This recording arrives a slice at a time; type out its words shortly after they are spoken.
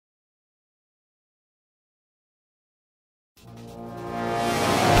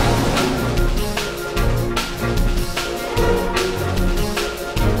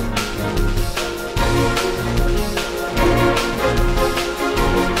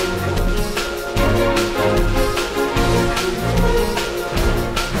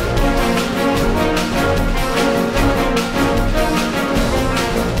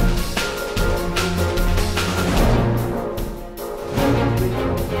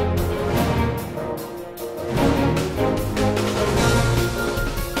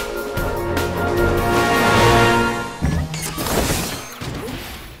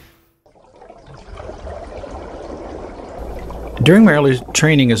During my early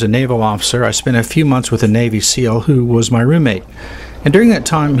training as a naval officer, I spent a few months with a Navy SEAL who was my roommate. And during that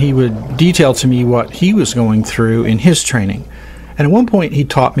time, he would detail to me what he was going through in his training. And at one point, he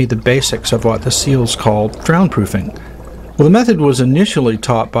taught me the basics of what the SEALs called drown-proofing. Well, the method was initially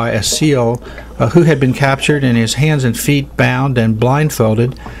taught by a SEAL who had been captured and his hands and feet bound and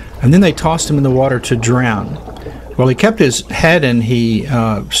blindfolded, and then they tossed him in the water to drown. Well, he kept his head and he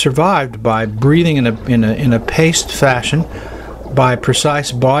survived by breathing in a paced fashion, by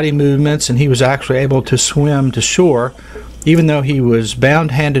precise body movements, and he was actually able to swim to shore even though he was bound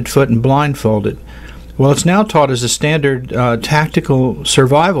hand and foot and blindfolded. Well, it's now taught as a standard tactical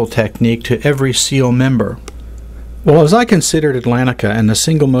survival technique to every SEAL member. Well, as I considered Atlantica and the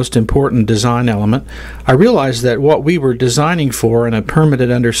single most important design element, I realized that what we were designing for in a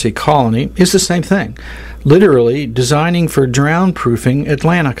permanent undersea colony is the same thing. Literally, designing for drown-proofing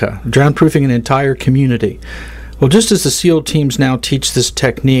Atlantica, drown-proofing an entire community. Well, just as the SEAL teams now teach this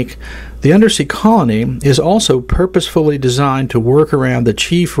technique, the undersea colony is also purposefully designed to work around the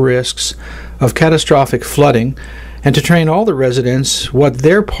chief risks of catastrophic flooding and to train all the residents what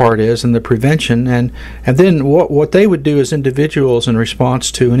their part is in the prevention and then what they would do as individuals in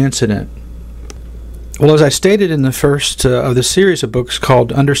response to an incident. Well, as I stated in the first of the series of books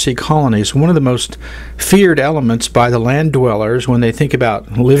called Undersea Colonies, one of the most feared elements by the land dwellers when they think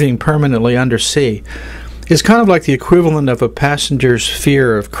about living permanently undersea is kind of like the equivalent of a passenger's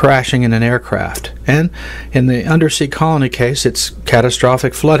fear of crashing in an aircraft. And in the undersea colony case, it's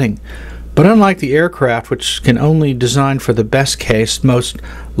catastrophic flooding. But unlike the aircraft, which can only design for the best case, most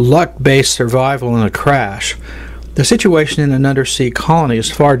luck-based survival in a crash, the situation in an undersea colony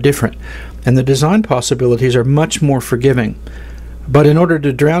is far different, and the design possibilities are much more forgiving. But in order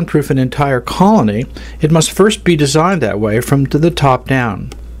to drown-proof an entire colony, it must first be designed that way from the top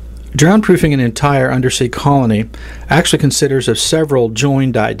down. Drown-proofing an entire undersea colony actually considers of several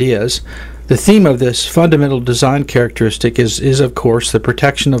joined ideas. The theme of this fundamental design characteristic is of course, the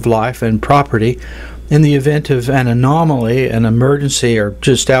protection of life and property in the event of an anomaly, an emergency, or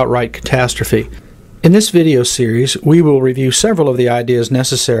just outright catastrophe. In this video series, we will review several of the ideas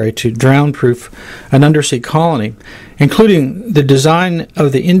necessary to drown-proof an undersea colony, including the design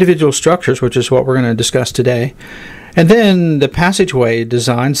of the individual structures, which is what we're going to discuss today, and then the passageway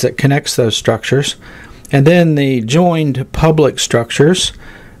designs that connects those structures, and then the joined public structures,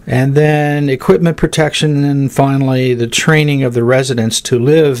 and then equipment protection, and finally the training of the residents to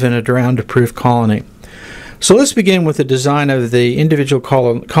live in a drown-proof colony. So let's begin with the design of the individual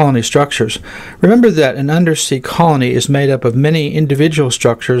colony structures. Remember that an undersea colony is made up of many individual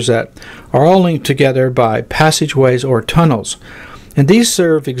structures that are all linked together by passageways or tunnels. And these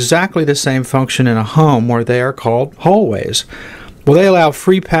serve exactly the same function in a home, where they are called hallways. Well, they allow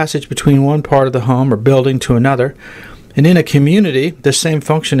free passage between one part of the home or building to another. And in a community, the same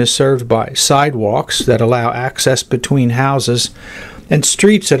function is served by sidewalks that allow access between houses and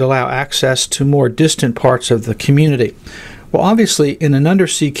streets that allow access to more distant parts of the community. Well, obviously, in an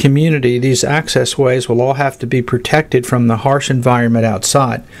undersea community, these access ways will all have to be protected from the harsh environment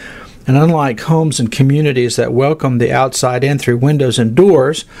outside. And unlike homes and communities that welcome the outside in through windows and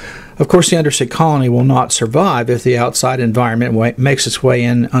doors, of course the undersea colony will not survive if the outside environment makes its way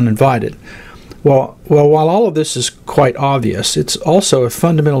in uninvited. Well, while all of this is quite obvious, it's also a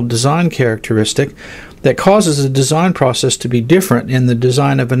fundamental design characteristic that causes the design process to be different in the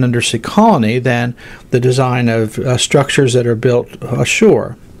design of an undersea colony than the design of structures that are built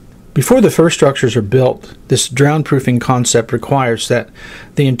ashore. Before the first structures are built, this drown-proofing concept requires that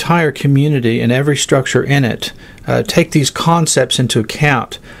the entire community and every structure in it take these concepts into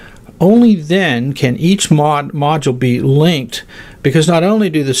account. Only then can each module be linked, because not only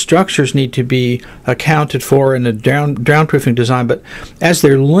do the structures need to be accounted for in the drown-proofing design, but as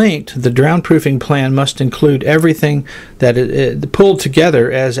they're linked, the drown-proofing plan must include everything that is pulled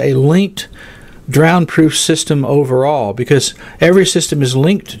together as a linked drown-proof system overall, because every system is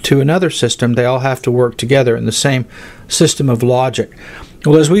linked to another system. They all have to work together in the same system of logic.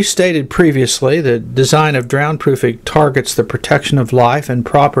 Well, as we stated previously, the design of drown-proofing targets the protection of life and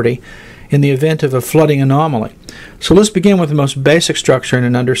property in the event of a flooding anomaly. So let's begin with the most basic structure in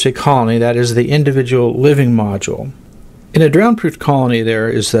an undersea colony, that is the individual living module. In a drown-proof colony, there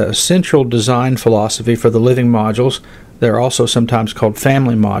is a central design philosophy for the living modules. They're also sometimes called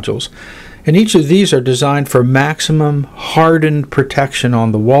family modules. And each of these are designed for maximum hardened protection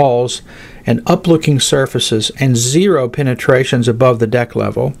on the walls and uplooking surfaces and zero penetrations above the deck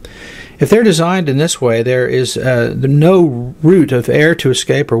level. If they're designed in this way, there is no route of air to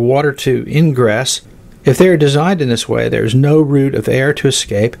escape or water to ingress, If they are designed in this way, there is no route of air to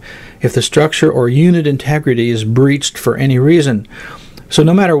escape if the structure or unit integrity is breached for any reason. So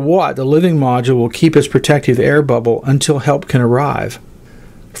no matter what, the living module will keep its protective air bubble until help can arrive.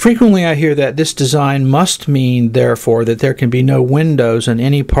 Frequently I hear that this design must mean, therefore, that there can be no windows in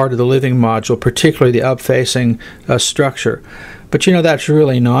any part of the living module, particularly the up-facing structure. But that's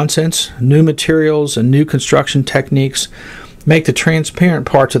really nonsense. New materials and new construction techniques make the transparent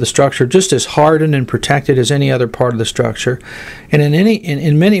parts of the structure just as hardened and protected as any other part of the structure, and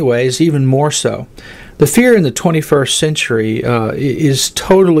in many ways even more so. The fear in the 21st century is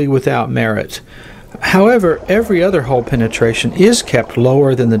totally without merit. However, every other hull penetration is kept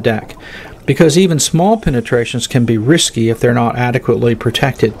lower than the deck, because even small penetrations can be risky if they're not adequately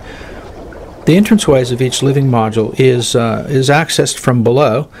protected. The entranceways of each living module is accessed from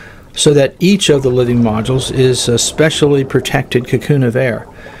below, so that each of the living modules is a specially protected cocoon of air.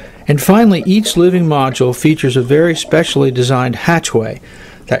 And finally, each living module features a very specially designed hatchway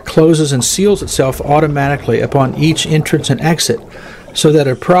that closes and seals itself automatically upon each entrance and exit, so that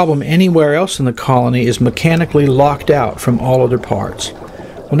a problem anywhere else in the colony is mechanically locked out from all other parts.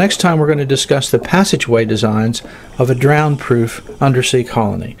 Well, next time we're going to discuss the passageway designs of a drown-proof undersea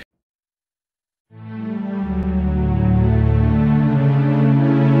colony.